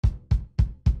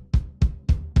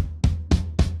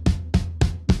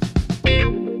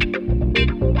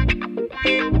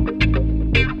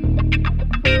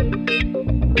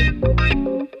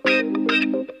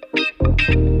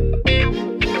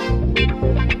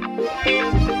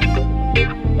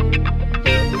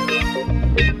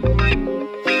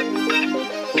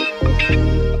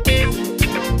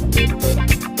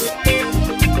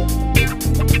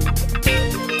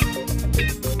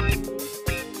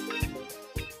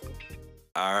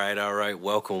All right.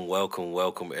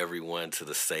 Welcome everyone to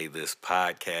the Say This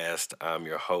podcast. I'm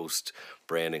your host,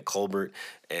 Brandon Colbert,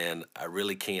 and I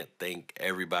really can't thank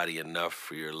everybody enough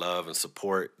for your love and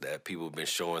support that people have been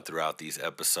showing throughout these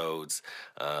episodes.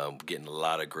 Getting a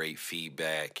lot of great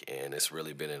feedback, and it's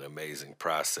really been an amazing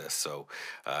process. So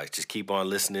just keep on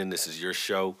listening. This is your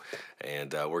show,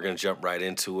 and we're going to jump right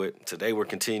into it. Today, we're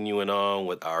continuing on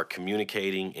with our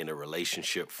Communicating in a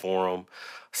Relationship Forum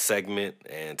segment,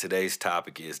 and today's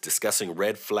topic is discussing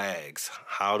red flags,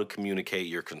 how to communicate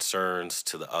your concerns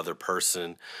to the other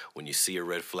person when you see a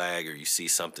red flag or you see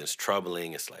something's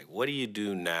troubling. It's like, what do you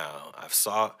do now?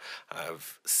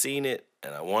 I've seen it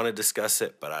and I want to discuss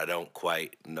it, but I don't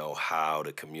quite know how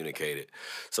to communicate it.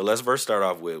 So let's first start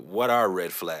off with, what are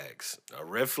red flags?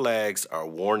 Red flags are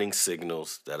warning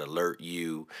signals that alert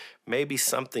you maybe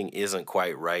something isn't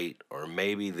quite right, or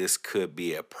maybe this could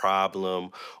be a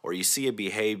problem, or you see a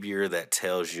behavior that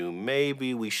tells you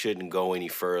maybe we shouldn't go any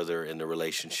further in the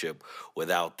relationship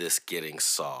without this getting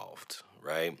solved,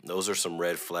 right? Those are some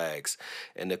red flags.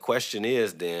 And the question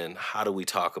is then, how do we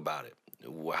talk about it?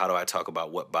 How do I talk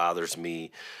about what bothers me,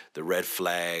 the red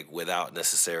flag, without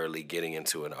necessarily getting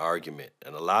into an argument?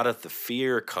 And a lot of the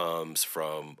fear comes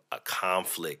from a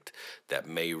conflict that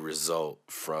may result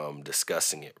from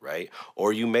discussing it, right?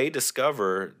 Or you may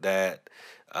discover that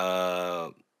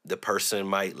the person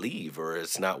might leave, or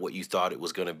it's not what you thought it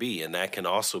was going to be. And that can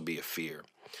also be a fear.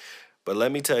 But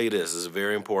let me tell you this is a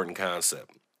very important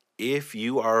concept. If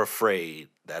you are afraid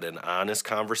that an honest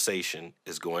conversation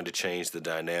is going to change the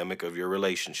dynamic of your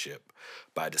relationship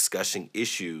by discussing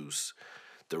issues,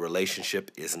 the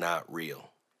relationship is not real.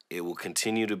 It will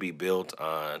continue to be built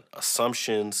on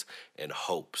assumptions and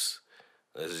hopes.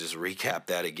 Let's just recap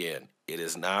that again. It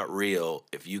is not real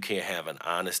if you can't have an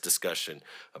honest discussion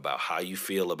about how you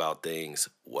feel about things,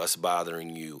 what's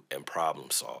bothering you, and problem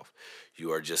solve.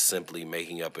 You are just simply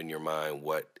making up in your mind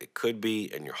what it could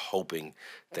be, and you're hoping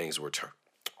things will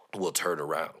turn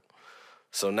around.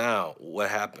 So now, what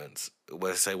happens?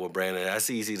 Let's say, well, Brandon, that's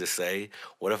easy to say.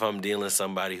 What if I'm dealing with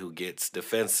somebody who gets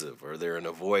defensive or they're an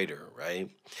avoider, right?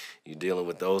 You're dealing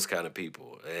with those kind of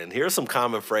people. And here's some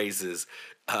common phrases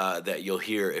that you'll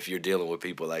hear if you're dealing with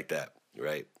people like that,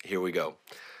 right? Here we go.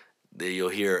 Then you'll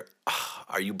hear,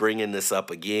 are you bringing this up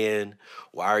again?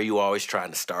 Why are you always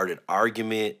trying to start an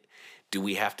argument? Do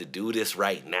we have to do this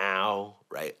right now?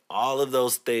 Right? All of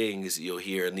those things you'll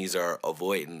hear, and these are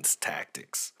avoidance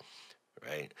tactics,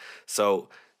 right? So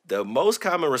the most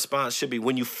common response should be,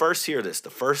 when you first hear this, the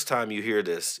first time you hear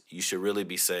this, you should really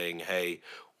be saying, hey,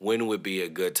 when would be a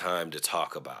good time to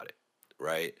talk about it?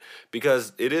 Right?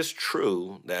 Because it is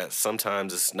true that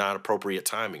sometimes it's not appropriate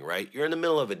timing, right? You're in the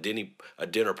middle of a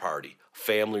dinner party,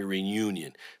 family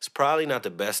reunion. It's probably not the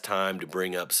best time to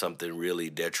bring up something really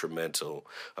detrimental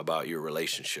about your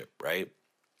relationship, right?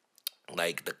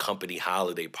 Like the company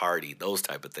holiday party, those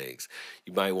type of things.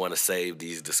 You might want to save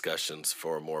these discussions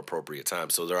for a more appropriate time.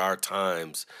 So there are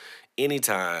times, any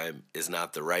time is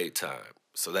not the right time.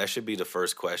 So that should be the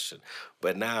first question.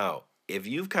 But now, if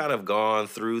you've kind of gone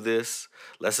through this,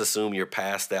 let's assume you're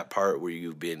past that part where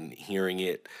you've been hearing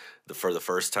it for the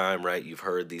first time, right? You've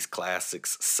heard these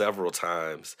classics several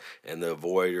times, and the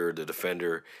avoider, the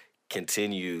defender,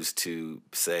 continues to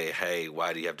say, hey,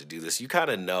 why do you have to do this? You kind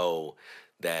of know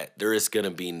that there is going to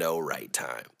be no right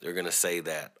time. They're going to say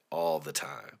that all the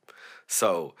time.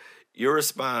 So your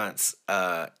response,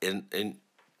 and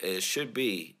it should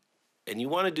be, and you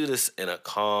want to do this in a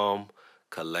calm,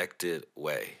 collected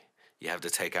way. You have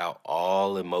to take out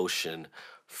all emotion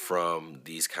from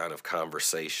these kind of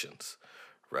conversations,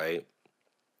 right?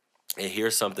 And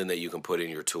here's something that you can put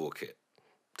in your toolkit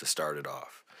to start it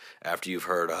off. After you've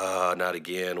heard, not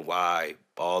again, why,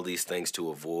 all these things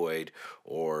to avoid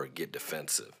or get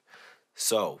defensive.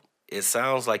 So it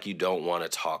sounds like you don't want to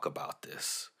talk about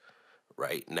this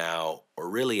right now or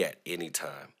really at any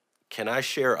time. Can I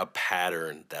share a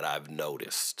pattern that I've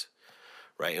noticed?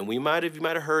 Right? And you might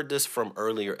have heard this from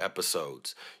earlier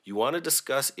episodes. You want to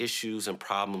discuss issues and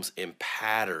problems in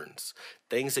patterns,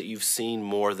 things that you've seen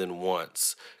more than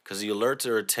once, because you alert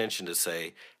their attention to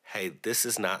say, hey, this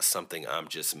is not something I'm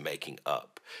just making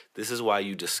up. This is why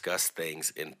you discuss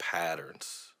things in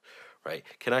patterns, right?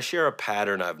 Can I share a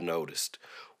pattern I've noticed?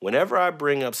 Whenever I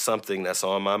bring up something that's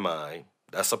on my mind,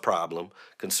 that's a problem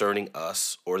concerning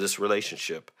us or this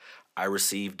relationship, I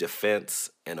receive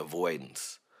defense and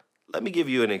avoidance. Let me give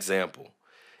you an example.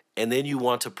 And then you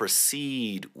want to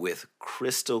proceed with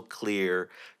crystal clear,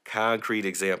 concrete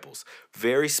examples.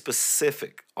 Very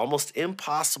specific, almost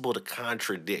impossible to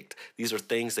contradict. These are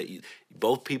things that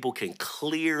both people can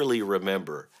clearly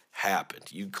remember.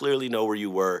 happened. You clearly know where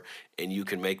you were, and you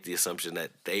can make the assumption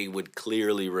that they would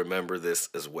clearly remember this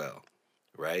as well,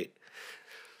 right?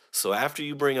 So after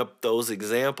you bring up those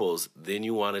examples, then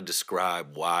you want to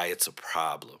describe why it's a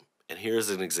problem. And here's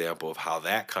an example of how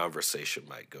that conversation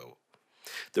might go.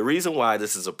 The reason why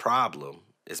this is a problem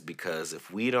is because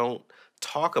if we don't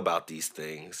talk about these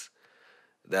things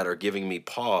that are giving me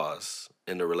pause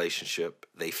in the relationship,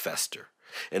 they fester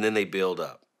and then they build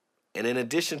up. And in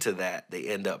addition to that, I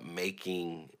end up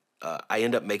making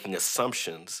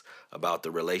assumptions about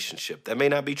the relationship that may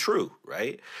not be true,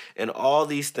 right? And all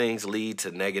these things lead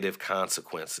to negative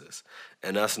consequences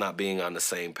and us not being on the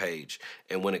same page.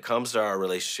 And when it comes to our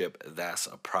relationship, that's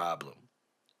a problem,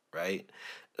 right?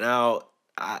 Now,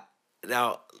 I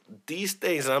now these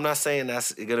things, and I'm not saying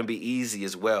that's going to be easy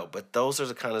as well, but those are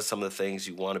the kind of some of the things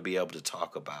you want to be able to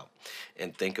talk about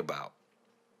and think about.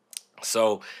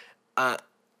 So, uh,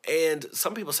 and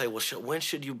some people say, well, when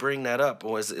should you bring that up?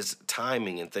 Or is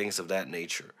timing and things of that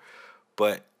nature?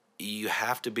 But you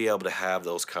have to be able to have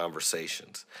those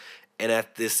conversations. And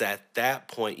at that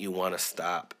point, you want to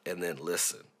stop and then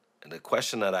listen. And the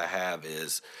question that I have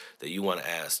is that you want to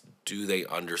ask, do they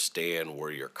understand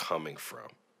where you're coming from?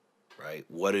 Right?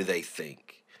 What do they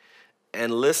think?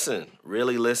 And listen,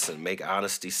 really listen, make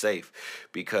honesty safe.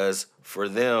 Because for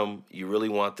them, you really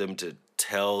want them to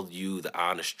tell you the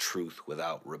honest truth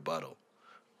without rebuttal,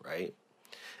 right?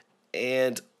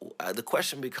 And the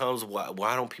question becomes,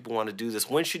 why don't people want to do this?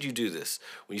 When should you do this?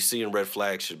 When you see in red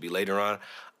flags, should it be later on?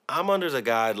 I'm under the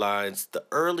guidelines. The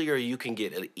earlier you can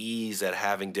get at ease at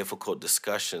having difficult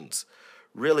discussions,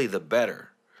 really the better.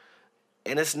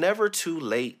 And it's never too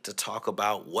late to talk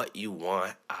about what you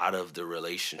want out of the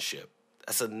relationship.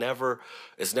 It's never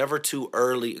too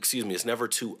early, it's never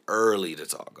too early to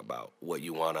talk about what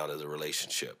you want out of the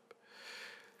relationship.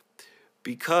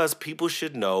 Because people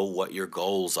should know what your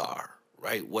goals are,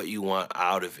 right? What you want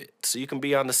out of it. So you can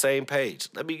be on the same page.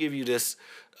 Let me give you this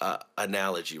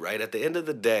analogy, right? At the end of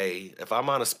the day, if I'm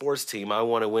on a sports team, I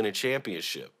want to win a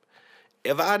championship.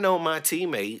 If I know my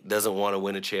teammate doesn't want to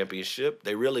win a championship,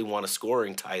 they really want a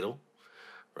scoring title,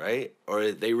 right?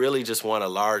 Or they really just want a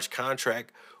large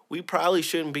contract, we probably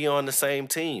shouldn't be on the same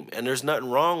team. And there's nothing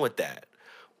wrong with that.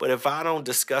 But if I don't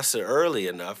discuss it early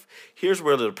enough, here's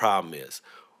where the problem is.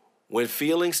 When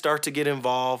feelings start to get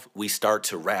involved, we start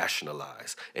to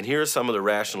rationalize. And here are some of the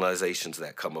rationalizations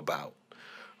that come about,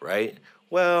 right?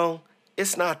 Well,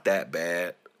 it's not that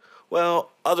bad.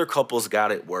 Well, other couples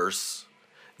got it worse.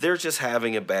 They're just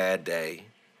having a bad day.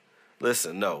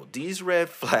 Listen, no, these red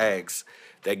flags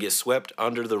that get swept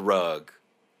under the rug,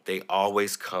 they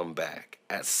always come back.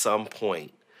 At some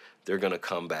point, they're going to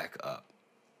come back up.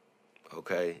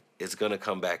 Okay? It's going to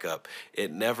come back up.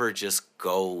 It never just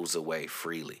goes away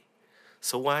freely.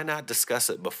 So why not discuss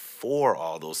it before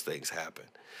all those things happen?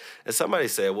 And somebody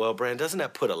said, well, Brand, doesn't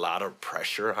that put a lot of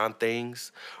pressure on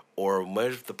things? Or what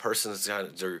if the person's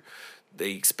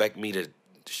they expect me to,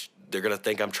 they're going to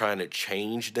think I'm trying to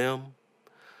change them?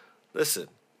 Listen,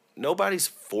 nobody's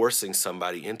forcing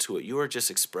somebody into it. You are just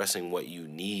expressing what you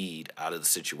need out of the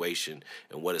situation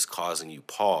and what is causing you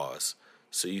pause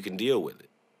so you can deal with it,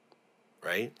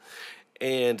 right?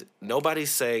 And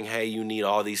nobody's saying, hey, you need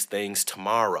all these things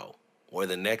tomorrow or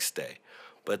the next day.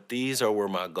 But these are where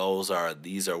my goals are.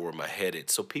 These are where my headed.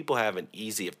 So people have an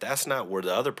easy, if that's not where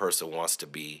the other person wants to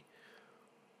be,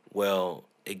 well,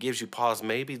 it gives you pause.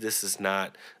 Maybe this is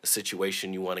not a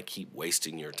situation you want to keep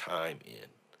wasting your time in.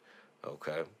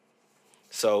 Okay.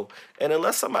 So, and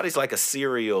unless somebody's like a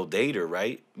serial dater,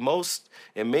 right?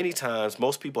 Many times,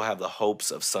 most people have the hopes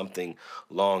of something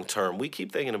long term. We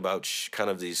keep thinking about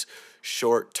kind of these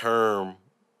short term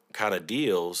kind of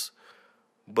deals,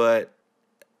 but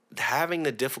having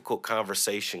the difficult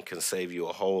conversation can save you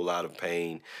a whole lot of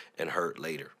pain and hurt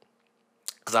later.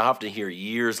 Because I often hear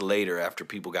years later after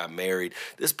people got married,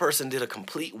 this person did a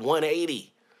complete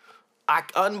 180.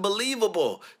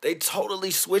 Unbelievable. They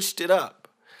totally switched it up.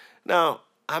 Now,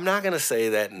 I'm not going to say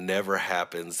that never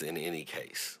happens in any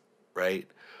case, right?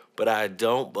 But I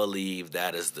don't believe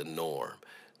that is the norm.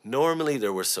 Normally,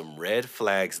 there were some red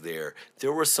flags there.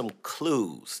 There were some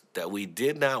clues that we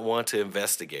did not want to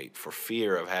investigate for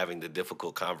fear of having the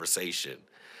difficult conversation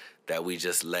that we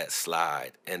just let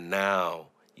slide. And now,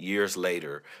 years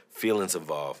later, feelings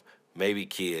involved, maybe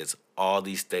kids, all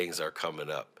these things are coming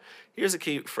up. Here's a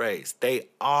key phrase. They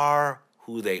are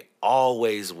who they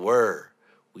always were.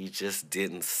 We just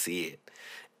didn't see it.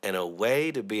 And a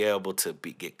way to be able to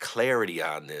get clarity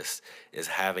on this is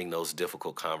having those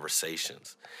difficult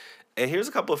conversations. And here's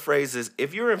a couple of phrases.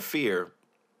 If you're in fear,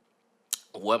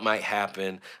 what might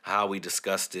happen, how we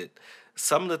discussed it,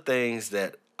 some of the things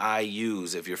that I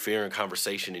use, if you're fearing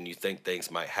conversation and you think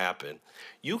things might happen,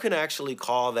 you can actually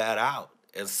call that out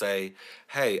and say,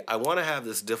 hey, I want to have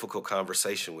this difficult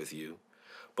conversation with you,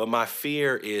 but my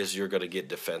fear is you're going to get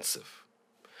defensive.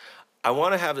 I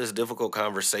want to have this difficult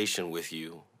conversation with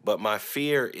you, but my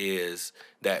fear is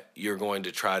that you're going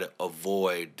to try to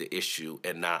avoid the issue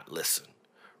and not listen,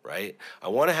 right? I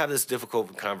want to have this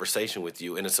difficult conversation with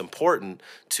you, and it's important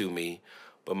to me,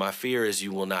 but my fear is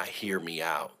you will not hear me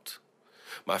out.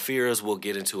 My fear is we'll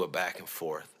get into a back and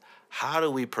forth. How do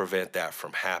we prevent that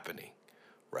from happening,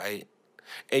 right?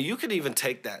 And you can even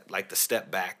take that, like the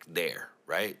step back there,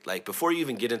 right? Like before you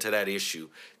even get into that issue,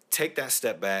 take that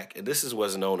step back, and this is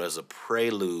what's known as a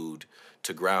prelude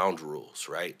to ground rules,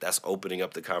 right? That's opening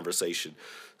up the conversation.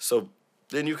 So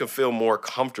then you can feel more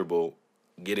comfortable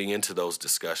getting into those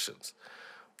discussions.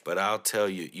 But I'll tell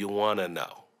you, you want to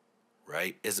know,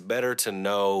 right? It's better to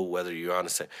know whether you're on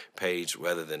the same page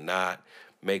rather than not.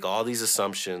 Make all these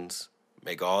assumptions,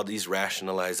 make all these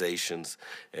rationalizations,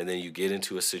 and then you get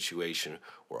into a situation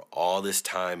where all this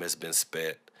time has been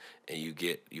spent and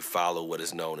you follow what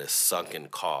is known as sunken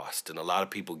cost. And a lot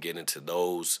of people get into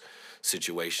those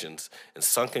situations. And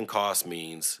sunken cost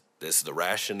means this is the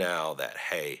rationale that,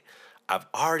 hey, I've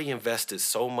already invested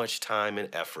so much time and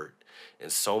effort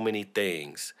in so many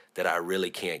things that I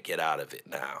really can't get out of it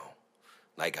now.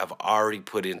 Like I've already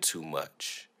put in too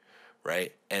much,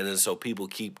 right? And then so people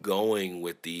keep going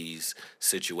with these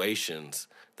situations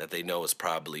that they know is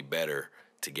probably better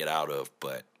to get out of,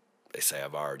 but they say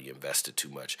I've already invested too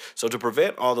much. So to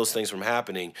prevent all those things from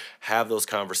happening, have those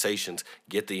conversations,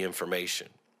 get the information,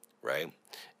 right?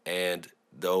 And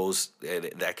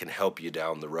that can help you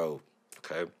down the road,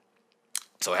 okay?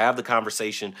 So have the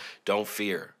conversation, don't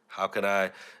fear. How can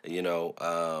I, you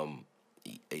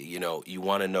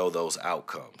want to know those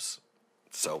outcomes.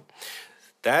 So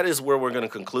that is where we're going to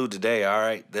conclude today, all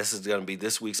right? This is going to be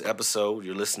this week's episode.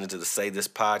 You're listening to the Say This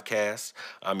podcast.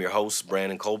 I'm your host,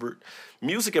 Brandon Colbert.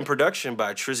 Music and production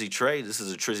by Trizzy Trey. This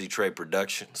is a Trizzy Trey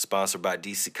production, sponsored by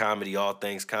DC Comedy, All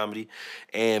Things Comedy,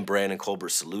 and Brandon Colbert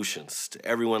Solutions. To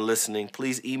everyone listening,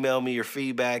 please email me your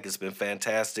feedback. It's been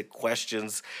fantastic.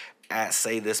 Questions at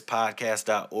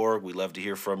saythispodcast.org. We love to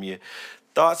hear from you.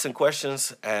 Thoughts and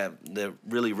questions that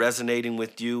really resonating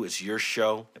with you. It's your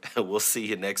show. We'll see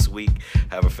you next week.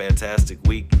 Have a fantastic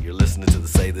week. You're listening to the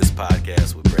Say This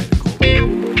podcast with Brandon Colbert.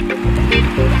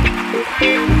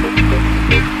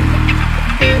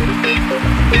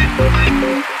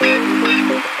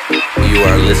 You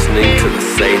are listening to the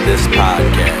Say This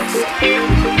podcast.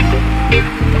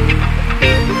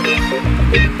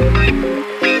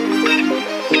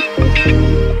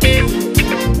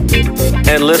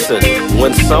 And listen,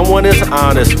 when someone is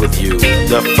honest with you,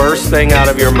 the first thing out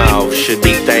of your mouth should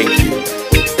be thank you.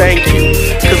 Thank you.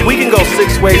 Because we can go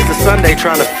 6 ways to Sunday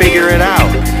trying to figure it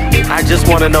out. I just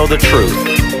want to know the truth.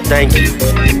 Thank you.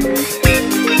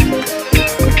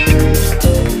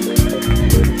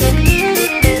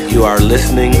 You are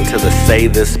listening to the Say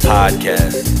This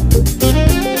podcast.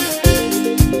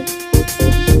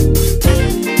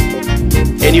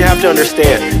 And you have to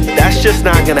understand, that's just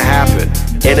not going to happen.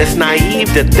 And it's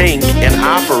naive to think and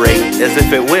operate as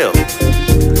if it will.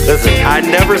 Listen, I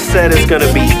never said it's going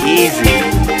to be easy,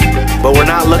 but we're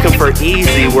not looking for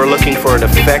easy. We're looking for an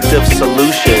effective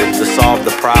solution to solve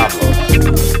the problem.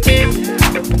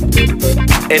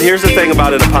 And here's the thing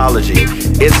about an apology.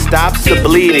 It stops the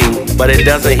bleeding, but it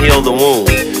doesn't heal the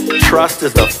wound. Trust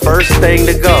is the first thing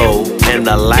to go and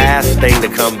the last thing to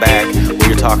come back when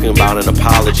you're talking about an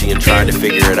apology and trying to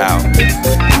figure it out.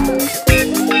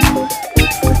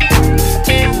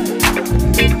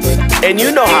 And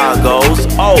you know how it goes.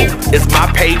 Oh, is my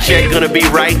paycheck gonna be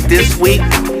right this week?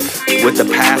 With the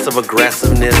passive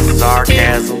aggressiveness,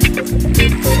 sarcasm.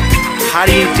 How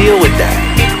do you deal with that?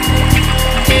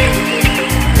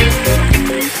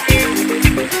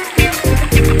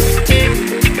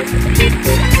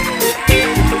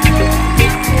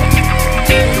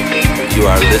 You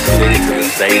are listening to the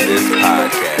Say This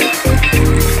podcast.